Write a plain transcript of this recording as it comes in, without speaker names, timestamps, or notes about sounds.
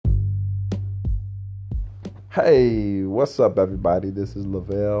Hey, what's up, everybody? This is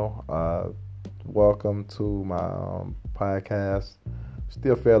Lavelle. Welcome to my podcast.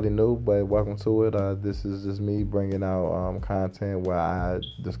 Still fairly new, but welcome to it. This is just me bringing out content where I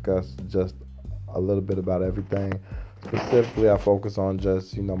discuss just a little bit about everything. Specifically, I focus on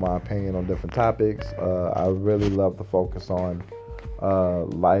just my opinion on different topics. I really love to focus on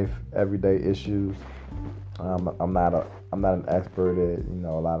life, everyday issues. I'm not an expert at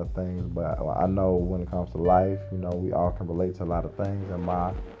a lot of things, but I know when it comes to life, we all can relate to a lot of things, and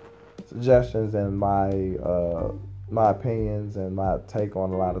my suggestions and my opinions and my take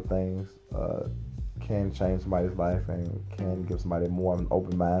on a lot of things can change somebody's life and can give somebody more of an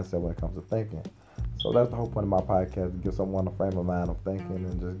open mindset when it comes to thinking. So that's the whole point of my podcast: to give someone a frame of mind of thinking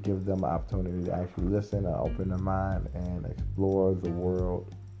and just give them an opportunity to actually listen and open their mind and explore the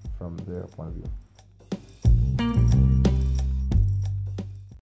world from their point of view.